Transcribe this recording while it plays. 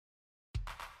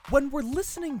When we're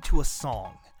listening to a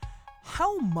song,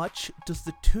 how much does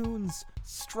the tune's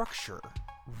structure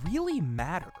really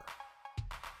matter?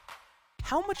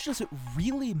 How much does it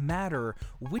really matter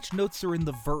which notes are in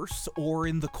the verse or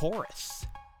in the chorus?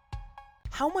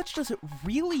 How much does it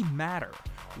really matter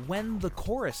when the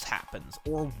chorus happens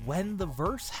or when the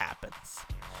verse happens?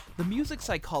 The music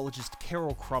psychologist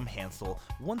Carol Krumhansel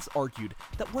once argued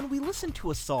that when we listen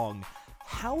to a song,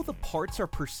 how the parts are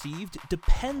perceived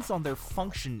depends on their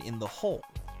function in the whole.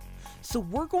 So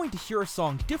we're going to hear a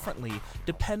song differently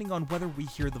depending on whether we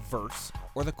hear the verse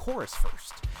or the chorus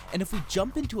first. And if we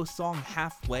jump into a song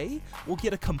halfway, we'll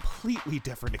get a completely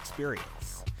different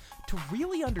experience. To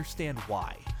really understand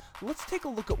why, let's take a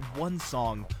look at one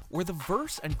song where the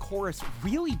verse and chorus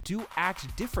really do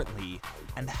act differently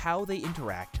and how they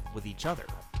interact with each other.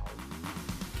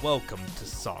 Welcome to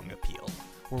Song Appeal,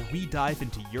 where we dive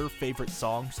into your favorite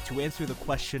songs to answer the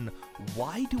question,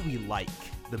 why do we like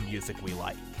the music we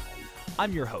like?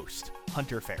 I'm your host,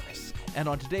 Hunter Ferris, and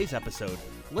on today's episode,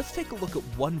 let's take a look at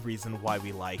one reason why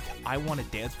we like I Wanna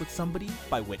Dance With Somebody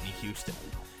by Whitney Houston.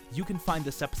 You can find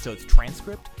this episode's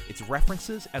transcript, its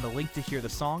references, and a link to hear the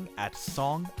song at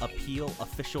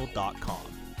songappealofficial.com.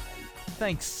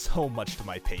 Thanks so much to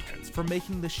my patrons for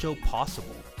making this show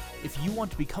possible. If you want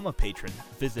to become a patron,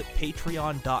 visit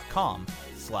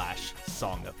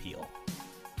patreon.com/songappeal.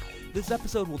 This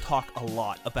episode will talk a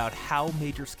lot about how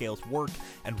major scales work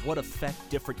and what effect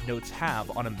different notes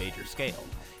have on a major scale.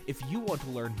 If you want to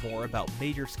learn more about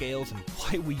major scales and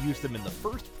why we use them in the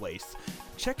first place,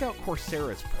 check out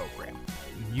Coursera's program,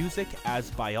 Music as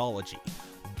Biology,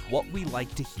 What We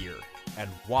Like to Hear and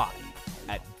Why,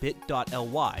 at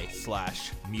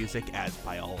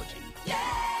bit.ly/musicasbiology.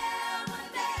 Yeah!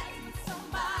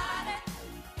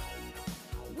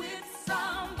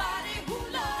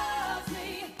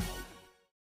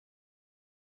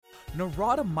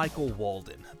 Narada Michael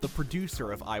Walden, the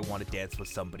producer of I Wanna Dance With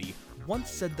Somebody,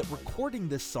 once said that recording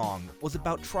this song was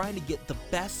about trying to get the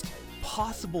best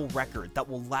possible record that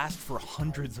will last for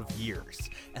hundreds of years,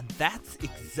 and that's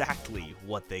exactly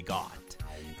what they got.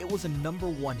 It was a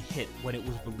 #1 hit when it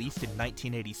was released in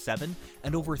 1987,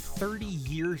 and over 30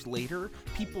 years later,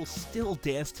 people still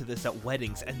dance to this at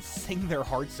weddings and sing their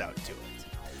hearts out to it.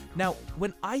 Now,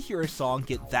 when I hear a song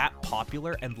get that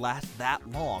popular and last that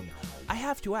long, I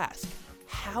have to ask,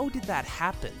 how did that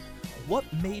happen? What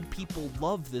made people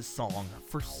love this song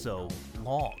for so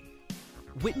long?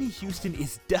 Whitney Houston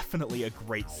is definitely a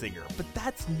great singer, but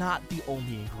that's not the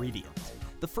only ingredient.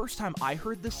 The first time I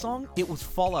heard this song, it was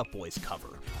Fall Out Boy's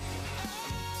cover.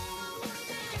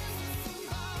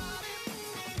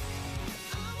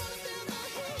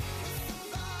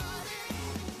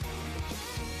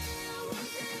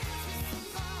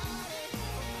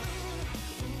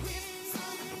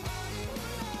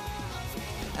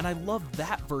 And I love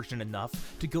that version enough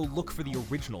to go look for the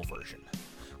original version.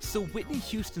 So Whitney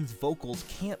Houston's vocals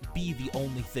can't be the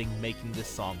only thing making this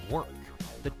song work.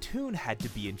 The tune had to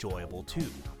be enjoyable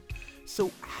too. So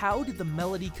how did the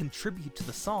melody contribute to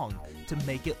the song to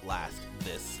make it last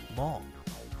this long?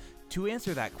 To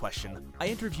answer that question, I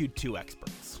interviewed two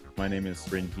experts. My name is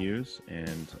Bryn Hughes,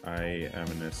 and I am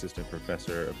an assistant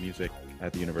professor of music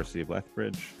at the University of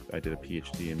Lethbridge. I did a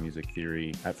PhD in music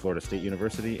theory at Florida State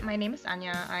University. My name is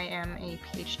Anya. I am a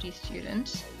PhD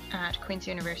student at Queen's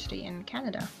University in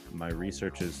Canada. My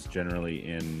research is generally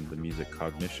in the music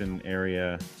cognition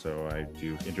area, so I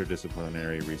do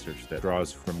interdisciplinary research that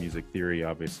draws from music theory,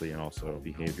 obviously, and also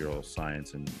behavioral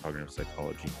science and cognitive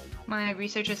psychology. My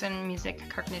research is in music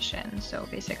cognition, so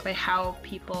basically how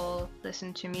people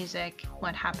listen to music,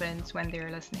 what happens when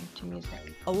they're listening to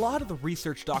music. A lot of the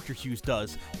research Dr. Hughes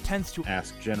does tends to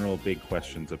ask general big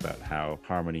questions about how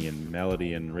harmony and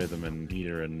melody and rhythm and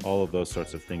meter and all of those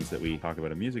sorts of things that we talk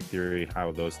about in music theory,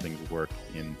 how those things work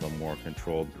in a more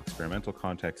controlled experimental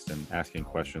context, and asking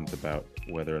questions about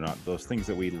whether or not those things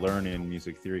that we learn in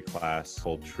music theory class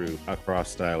hold true across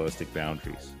stylistic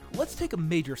boundaries. Let's take a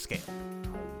major scale.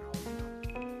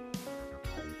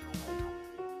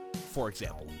 For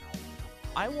example,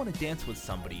 I Wanna Dance With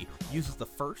Somebody uses the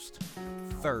first,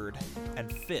 third,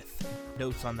 and fifth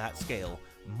notes on that scale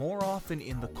more often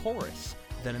in the chorus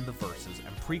than in the verses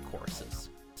and pre-choruses.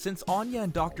 Since Anya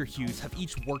and Dr. Hughes have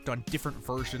each worked on different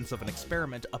versions of an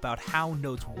experiment about how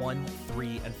notes 1,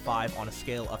 3, and 5 on a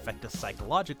scale affect us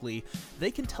psychologically,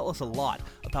 they can tell us a lot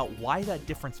about why that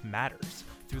difference matters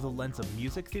through the lens of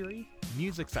music theory,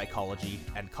 music psychology,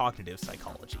 and cognitive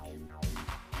psychology.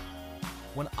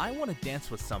 When I Want to Dance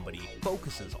with Somebody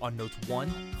focuses on notes 1,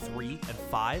 3, and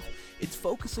 5, it's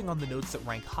focusing on the notes that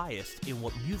rank highest in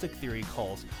what music theory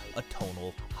calls a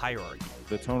tonal hierarchy.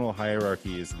 The tonal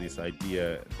hierarchy is this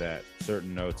idea that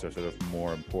certain notes are sort of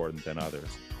more important than others.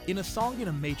 In a song in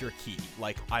a major key,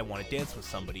 like I Want to Dance with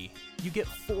Somebody, you get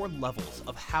 4 levels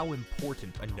of how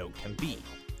important a note can be.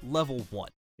 Level 1.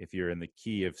 If you're in the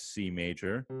key of C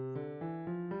major,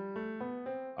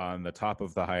 on the top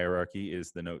of the hierarchy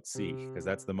is the note C, because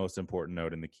that's the most important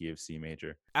note in the key of C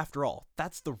major. After all,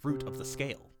 that's the root of the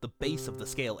scale, the base of the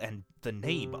scale, and the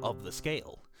name of the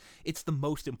scale. It's the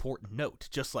most important note,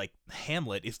 just like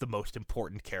Hamlet is the most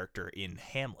important character in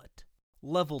Hamlet.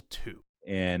 Level 2.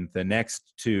 And the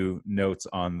next 2 notes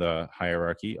on the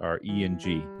hierarchy are E and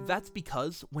G. That's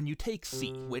because when you take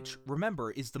C, which, remember,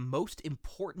 is the most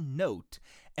important note,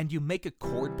 and you make a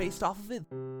chord based off of it,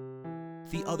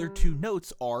 the other 2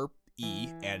 notes are E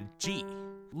and G.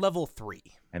 Level 3.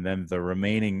 And then the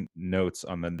remaining notes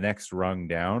on the next rung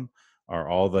down are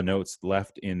all the notes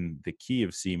left in the key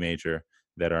of C major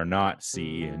that are not C,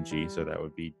 E, and G. So that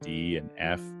would be D and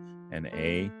F and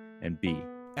A and B.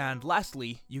 And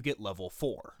lastly, you get level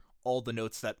 4, all the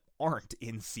notes that aren't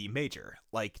in C major,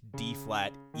 like D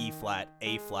flat, E flat,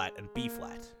 A flat, and B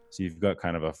flat. So you've got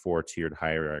kind of a 4-tiered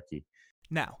hierarchy.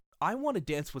 Now, I Want to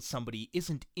Dance with Somebody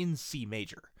isn't in C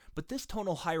major, but this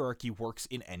tonal hierarchy works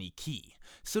in any key.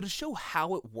 So to show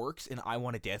how it works in I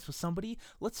Want to Dance with Somebody,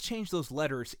 let's change those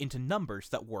letters into numbers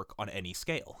that work on any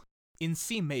scale. In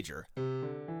C major,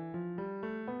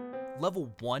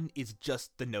 level 1 is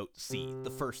just the note C,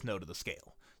 the first note of the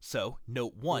scale. So,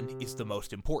 note 1 is the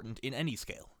most important in any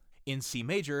scale. In C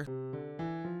major,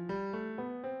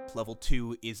 level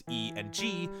 2 is E and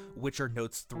G, which are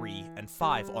notes 3 and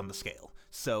 5 on the scale.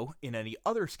 So, in any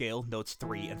other scale, notes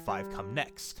 3 and 5 come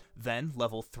next. Then,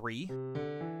 level 3,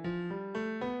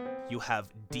 you have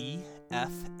D,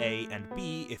 F, A, and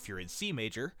B if you're in C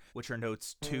major, which are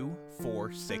notes 2,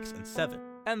 4, 6, and 7.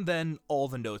 And then all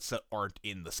the notes that aren't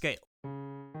in the scale.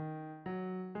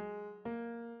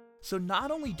 So not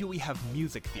only do we have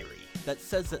music theory that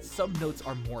says that some notes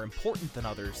are more important than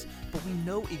others, but we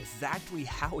know exactly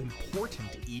how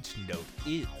important each note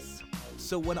is.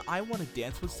 So when I Want to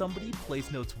Dance with Somebody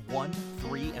plays notes 1,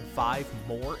 3, and 5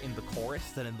 more in the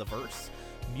chorus than in the verse,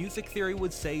 music theory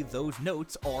would say those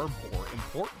notes are more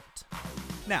important.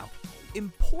 Now,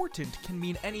 important can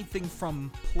mean anything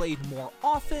from played more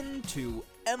often to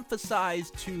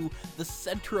emphasized to the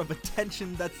center of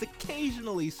attention that's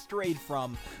occasionally strayed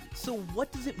from. So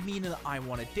what does it mean in I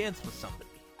Want to Dance with Somebody?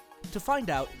 To find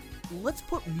out, let's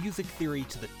put music theory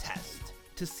to the test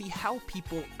to see how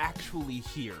people actually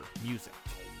hear music.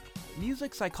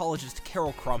 Music psychologist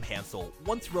Carol Krumhansel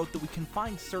once wrote that we can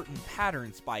find certain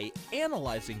patterns by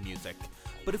analyzing music,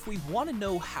 but if we want to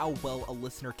know how well a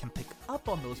listener can pick up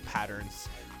on those patterns,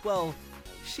 well,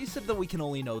 she said that we can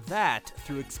only know that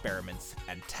through experiments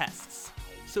and tests.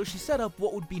 So she set up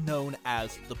what would be known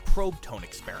as the probe tone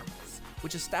experiments,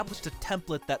 which established a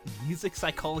template that music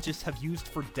psychologists have used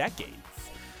for decades.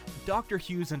 Dr.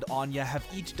 Hughes and Anya have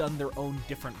each done their own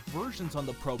different versions on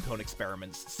the probe tone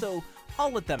experiments, so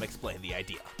I'll let them explain the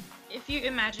idea. If you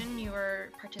imagine you were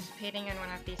participating in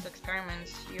one of these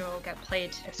experiments, you'll get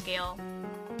played a scale,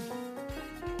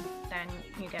 then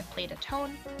you get played a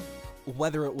tone.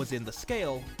 Whether it was in the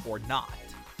scale or not.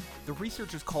 The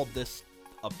researchers called this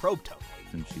a probe tone.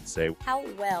 And she'd say, how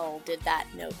well did that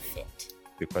note fit?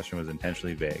 the question was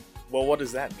intentionally vague. Well, what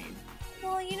does that mean?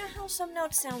 Well, you know how some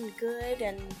notes sound good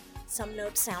and some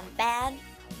notes sound bad?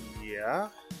 Yeah?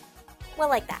 Well,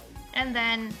 like that. And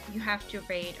then you have to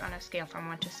rate on a scale from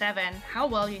 1 to 7 how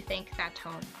well you think that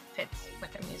tone fits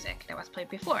with the music that was played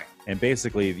before. And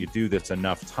basically, if you do this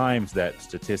enough times that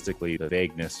statistically the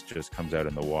vagueness just comes out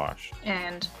in the wash.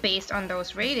 And based on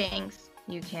those ratings,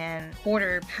 you can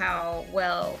order how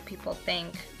well people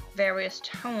think various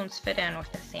tones fit in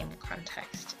with the same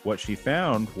context. What she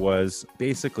found was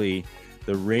basically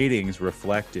the ratings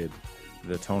reflected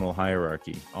the tonal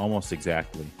hierarchy almost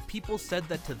exactly. People said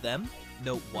that to them,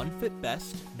 note 1 fit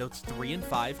best, notes 3 and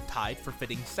 5 tied for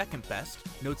fitting second best,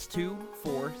 notes 2,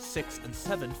 4, 6, and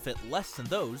 7 fit less than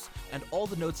those, and all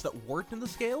the notes that weren't in the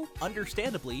scale,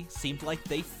 understandably, seemed like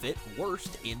they fit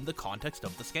worst in the context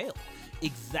of the scale.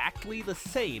 Exactly the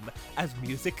same as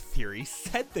music theory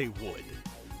said they would.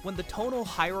 When the tonal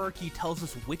hierarchy tells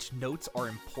us which notes are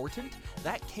important,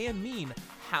 that can mean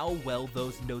how well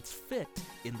those notes fit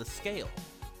in the scale.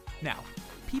 Now,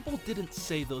 people didn't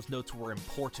say those notes were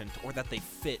important or that they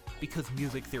fit because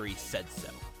music theory said so.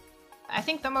 I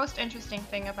think the most interesting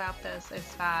thing about this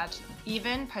is that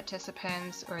even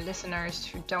participants or listeners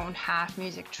who don't have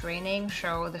music training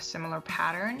show the similar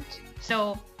patterns.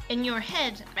 So in your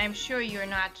head, I'm sure you're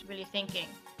not really thinking,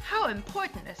 how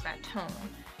important is that tone?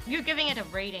 You're giving it a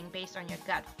rating based on your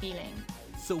gut feeling.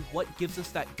 So what gives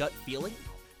us that gut feeling?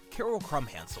 Carol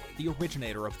Krumhansel, the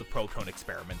originator of the Protone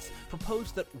experiments,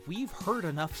 proposed that we've heard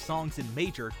enough songs in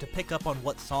major to pick up on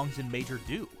what songs in major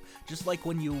do, just like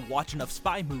when you watch enough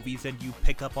spy movies and you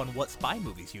pick up on what spy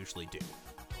movies usually do.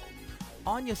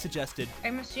 Anya suggested,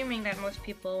 I'm assuming that most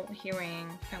people hearing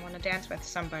I Want to Dance with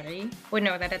Somebody would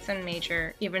know that it's in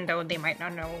major, even though they might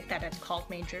not know that it's called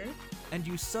major. and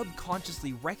you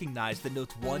subconsciously recognize that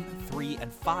notes 1, 3,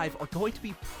 and 5 are going to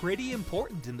be pretty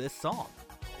important in this song.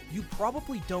 You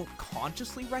probably don't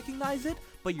consciously recognize it,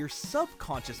 but your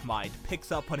subconscious mind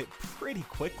picks up on it pretty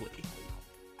quickly.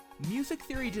 Music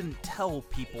theory didn't tell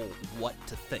people what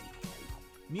to think.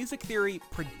 Music theory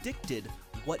predicted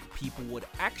what people would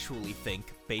actually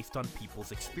think based on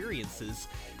people's experiences,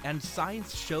 and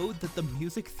science showed that the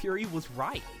music theory was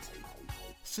right.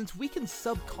 Since we can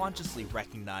subconsciously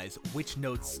recognize which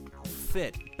notes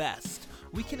fit best,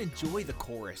 we can enjoy the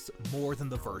chorus more than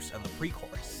the verse and the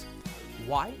pre-chorus.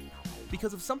 Why?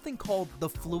 Because of something called the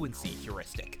fluency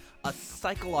heuristic, a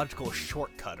psychological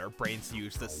shortcut our brains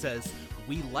use that says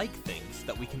we like things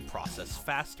that we can process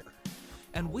faster.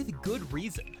 And with good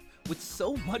reason. With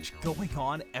so much going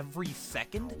on every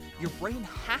second, your brain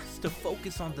has to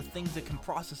focus on the things it can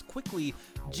process quickly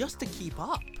just to keep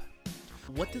up.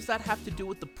 What does that have to do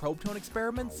with the Probetone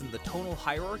experiments and the tonal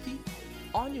hierarchy?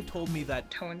 Anya told me that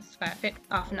Tones that fit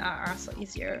often are also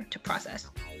easier to process.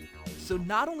 so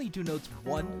not only do notes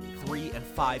 1, 3, and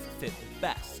 5 fit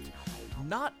best,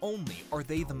 not only are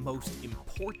they the most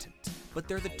important, but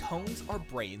they're the tones our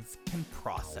brains can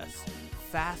process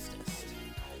fastest.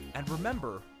 And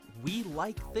remember, we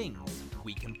like things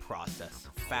we can process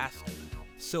faster.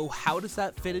 So how does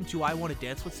that fit into I Want to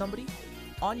Dance with Somebody?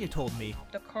 Anya told me,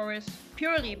 The chorus,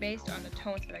 purely based on the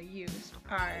tones that are used,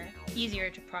 are easier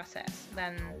to process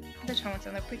than the tones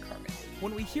in the pre-chorus.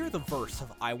 when we hear the verse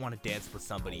of I Want to Dance with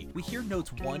Somebody, we hear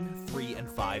notes 1, 3, and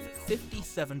 5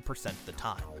 57% of the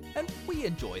time. And we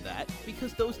enjoy that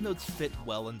because those notes fit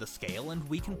well in the scale and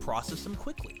we can process them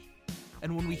quickly.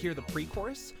 And when we hear the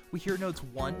pre-chorus, we hear notes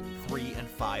 1, 3, and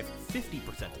 5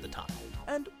 50% of the time.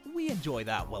 And we enjoy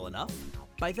that well enough.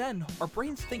 By then, our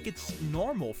brains think it's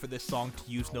normal for this song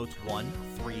to use notes 1,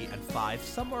 3, and 5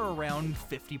 somewhere around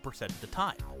 50% of the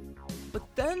time. But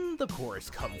then the chorus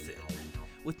comes in,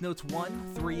 with notes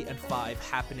 1, 3, and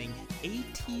 5 happening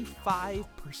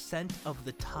 85% of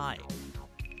the time.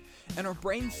 And our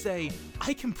brains say,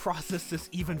 I can process this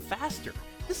even faster.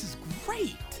 This is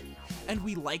great! And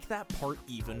we like that part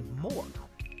even more.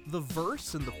 The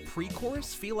verse and the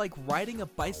pre-chorus feel like riding a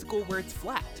bicycle where it's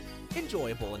flat.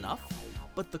 Enjoyable enough.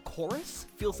 But the chorus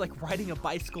feels like riding a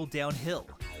bicycle downhill.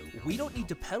 We don't need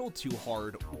to pedal too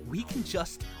hard, we can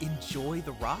just enjoy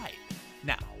the ride.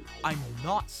 Now, I'm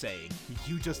not saying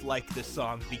you just like this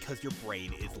song because your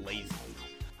brain is lazy.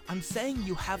 I'm saying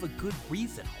you have a good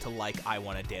reason to like I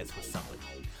Want to Dance with Somebody.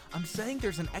 I'm saying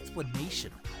there's an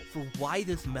explanation for why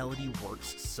this melody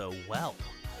works so well.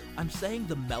 I'm saying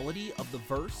the melody of the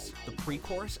verse, the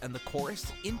pre-chorus, and the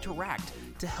chorus interact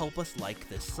to help us like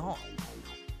this song.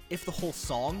 If the whole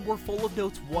song were full of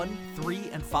notes 1, 3,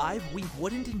 and 5, we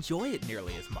wouldn't enjoy it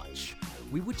nearly as much.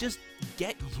 We would just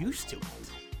get used to it.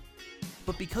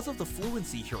 But because of the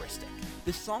fluency heuristic,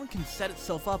 this song can set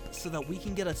itself up so that we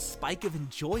can get a spike of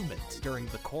enjoyment during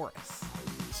the chorus.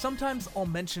 Sometimes I'll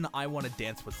mention I Want to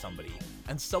Dance with Somebody,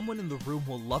 and someone in the room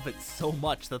will love it so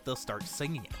much that they'll start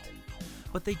singing it.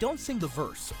 But they don't sing the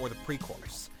verse or the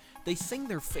pre-chorus. They sing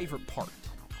their favorite part,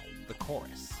 the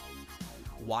chorus.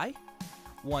 Why?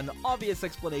 One obvious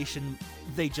explanation,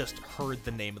 they just heard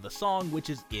the name of the song,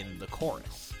 which is in the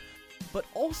chorus. But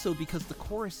also because the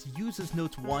chorus uses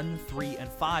notes 1, 3, and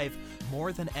 5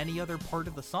 more than any other part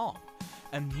of the song.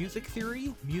 And music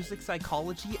theory, music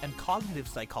psychology, and cognitive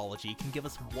psychology can give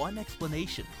us one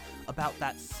explanation about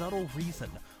that subtle reason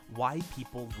why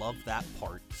people love that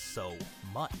part so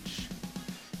much.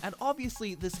 And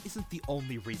obviously, this isn't the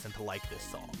only reason to like this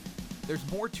song. There's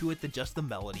more to it than just the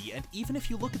melody, and even if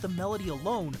you look at the melody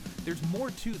alone, there's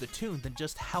more to the tune than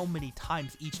just how many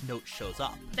times each note shows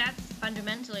up. That's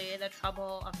fundamentally the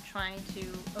trouble of trying to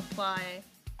apply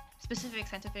specific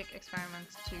scientific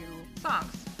experiments to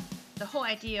songs. The whole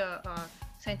idea of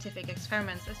scientific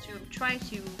experiments is to try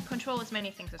to control as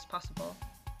many things as possible.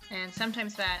 And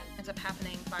sometimes that ends up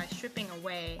happening by stripping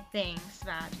away things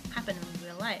that happen in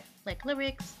real life, like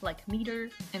lyrics, like meter,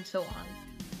 and so on.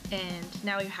 And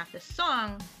now you have this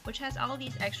song, which has all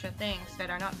these extra things that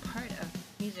are not part of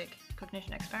music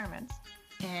cognition experiments.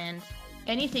 And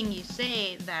anything you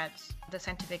say that the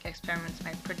scientific experiments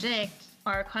might predict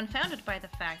are confounded by the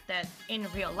fact that in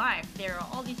real life, there are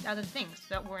all these other things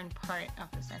that weren't part of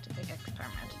the scientific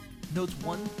experiment. Notes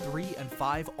 1, 3, and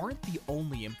 5 aren't the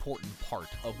only important part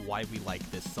of why we like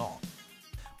this song,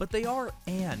 but they are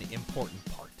an important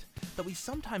part that we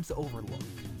sometimes overlook.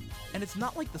 And it's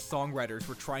not like the songwriters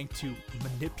were trying to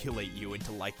manipulate you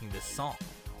into liking this song.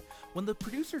 When the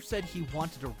producer said he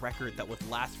wanted a record that would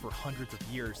last for hundreds of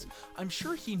years, I'm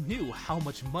sure he knew how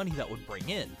much money that would bring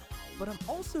in. But I'm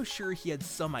also sure he had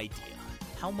some idea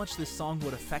how much this song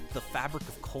would affect the fabric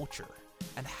of culture,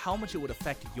 and how much it would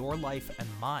affect your life and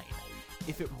mine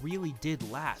if it really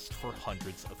did last for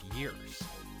hundreds of years.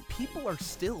 People are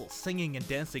still singing and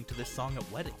dancing to this song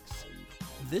at weddings.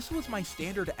 This was my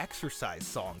standard exercise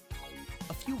song.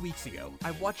 A few weeks ago,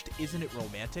 I watched Isn't It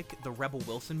Romantic, the Rebel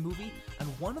Wilson movie, and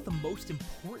one of the most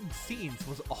important scenes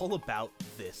was all about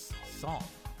this song.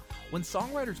 When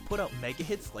songwriters put out mega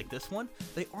hits like this one,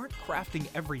 they aren't crafting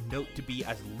every note to be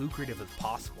as lucrative as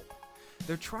possible.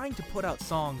 They're trying to put out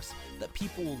songs that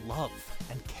people will love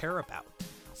and care about,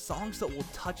 songs that will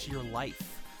touch your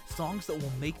life, songs that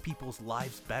will make people's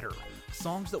lives better,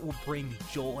 songs that will bring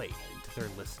joy to their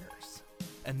listeners.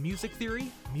 And music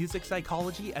theory, music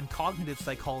psychology, and cognitive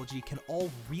psychology can all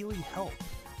really help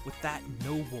with that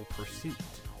noble pursuit.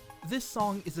 This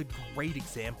song is a great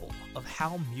example of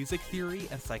how music theory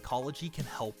and psychology can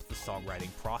help the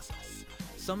songwriting process.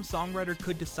 Some songwriter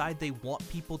could decide they want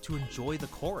people to enjoy the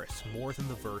chorus more than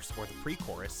the verse or the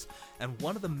pre-chorus, and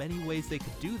one of the many ways they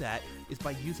could do that is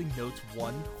by using notes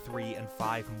 1, 3, and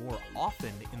 5 more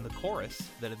often in the chorus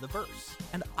than in the verse.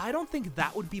 And I don't think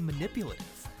that would be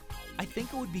manipulative. I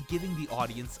think it would be giving the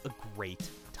audience a great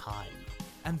time.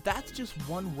 And that's just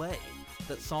one way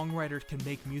that songwriters can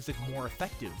make music more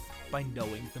effective, by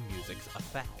knowing the music's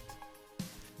effect.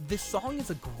 This song is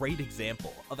a great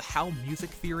example of how music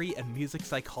theory and music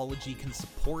psychology can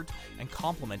support and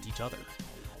complement each other.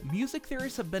 Music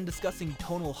theorists have been discussing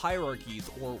tonal hierarchies,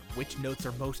 or which notes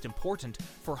are most important,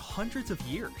 for hundreds of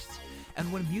years. And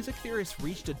when music theorists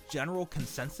reached a general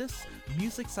consensus,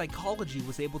 music psychology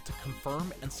was able to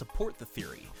confirm and support the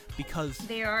theory, because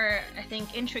there are, I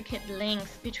think, intricate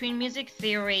links between music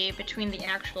theory, between the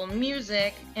actual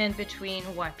music, and between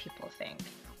what people think.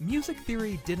 Music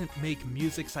theory didn't make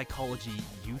music psychology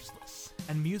useless,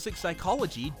 and music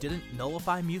psychology didn't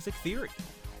nullify music theory.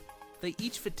 They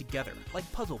each fit together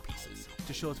like puzzle pieces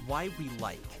to show us why we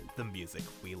like the music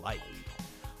we like.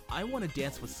 I Want to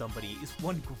Dance With Somebody is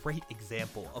one great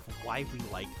example of why we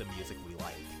like the music we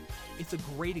like. It's a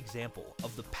great example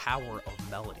of the power of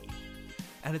melody.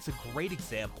 And it's a great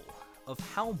example of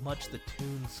how much the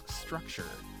tune's structure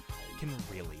can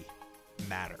really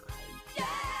matter. Yeah,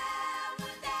 we'll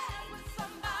dance with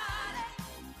somebody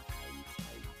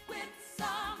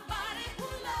who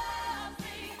loves me.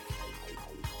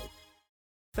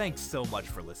 Thanks so much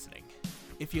for listening.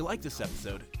 If you like this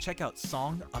episode, check out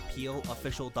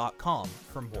songappealofficial.com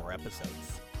for more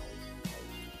episodes.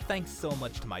 Thanks so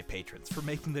much to my patrons for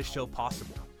making this show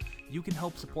possible. You can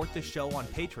help support this show on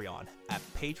Patreon at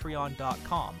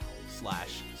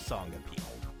patreon.com/songappeal.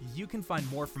 You can find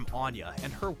more from Anya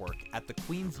and her work at the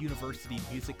Queen's University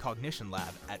Music Cognition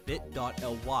Lab at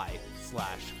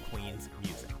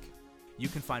bit.ly/queensmusic. You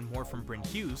can find more from Bryn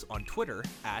Hughes on Twitter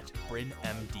at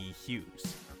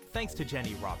BrynMDHughes. Thanks to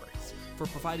Jenny Roberts for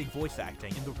providing voice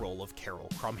acting in the role of Carol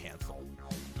Crumhansel.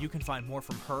 You can find more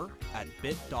from her at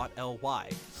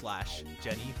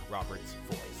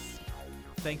bit.ly/JennyRobertsVoice.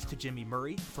 Thanks to Jimmy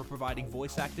Murray for providing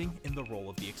voice acting in the role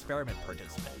of the experiment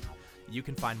participant. You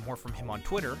can find more from him on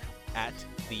Twitter at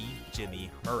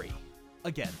TheJimmyMurray.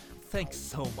 Again, thanks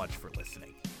so much for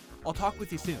listening. I'll talk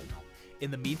with you soon.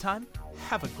 In the meantime,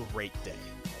 have a great day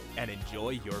and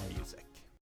enjoy your music.